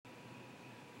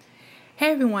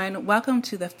Hey everyone, welcome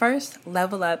to the first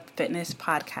Level Up Fitness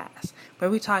podcast, where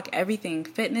we talk everything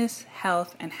fitness,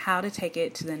 health, and how to take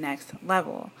it to the next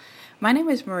level. My name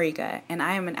is Marika, and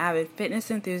I am an avid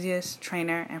fitness enthusiast,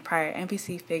 trainer, and prior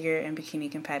NPC figure and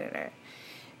bikini competitor.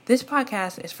 This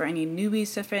podcast is for any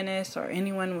newbies to fitness or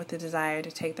anyone with the desire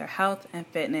to take their health and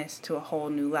fitness to a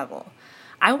whole new level.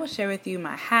 I will share with you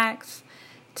my hacks,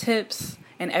 tips,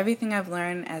 and everything I've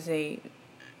learned as a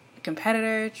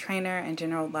competitor, trainer, and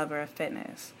general lover of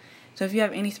fitness. So if you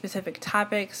have any specific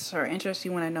topics or interests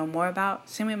you want to know more about,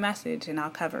 send me a message and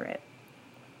I'll cover it.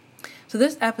 So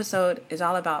this episode is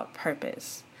all about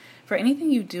purpose. For anything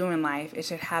you do in life, it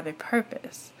should have a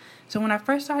purpose. So when I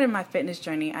first started my fitness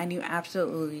journey, I knew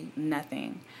absolutely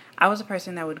nothing. I was a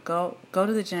person that would go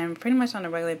to the gym pretty much on a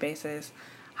regular basis,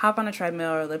 hop on a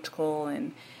treadmill or elliptical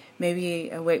and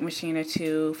maybe a weight machine or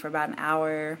two for about an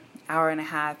hour and a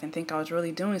half and think I was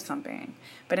really doing something.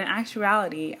 But in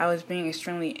actuality, I was being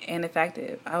extremely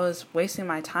ineffective. I was wasting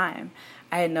my time.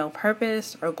 I had no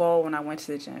purpose or goal when I went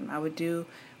to the gym. I would do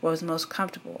what was most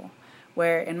comfortable,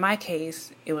 where in my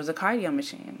case, it was a cardio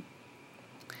machine.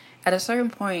 At a certain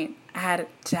point, I had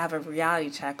to have a reality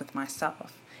check with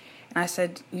myself. And I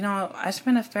said, I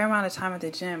spend a fair amount of time at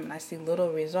the gym and I see little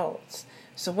results.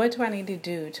 So what do I need to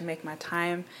do to make my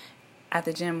time at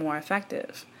the gym more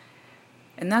effective?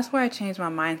 And that's where I changed my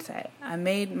mindset. I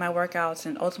made my workouts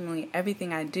and ultimately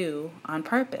everything I do on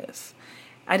purpose.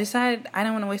 I decided I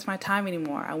didn't want to waste my time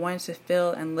anymore. I wanted to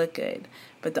feel and look good.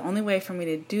 But the only way for me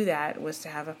to do that was to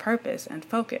have a purpose and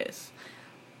focus.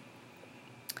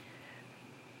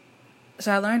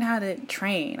 So I learned how to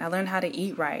train. I learned how to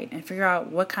eat right and figure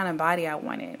out what kind of body I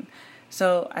wanted.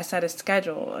 So I set a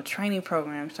schedule, a training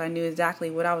program, so I knew exactly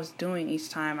what I was doing each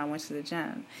time I went to the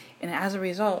gym. And as a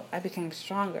result, I became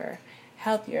stronger,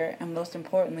 healthier, and most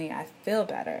importantly, I feel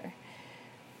better.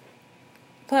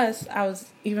 Plus, I was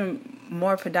even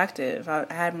more productive. I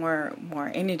had more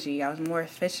energy. I was more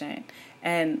efficient.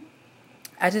 And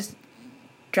I just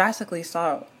drastically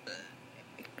saw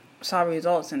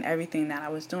results in everything that I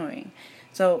was doing.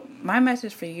 So my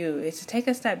message for you is to take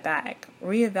a step back,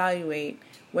 reevaluate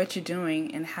what you're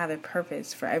doing, and have a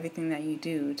purpose for everything that you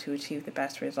do to achieve the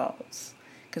best results.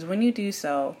 Because when you do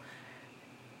so,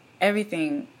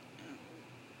 everything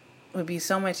would be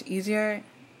so much easier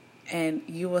and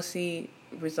you will see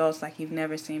results like you've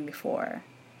never seen before.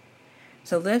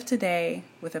 So live today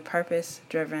with a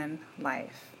purpose-driven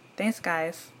life. Thanks,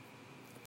 guys.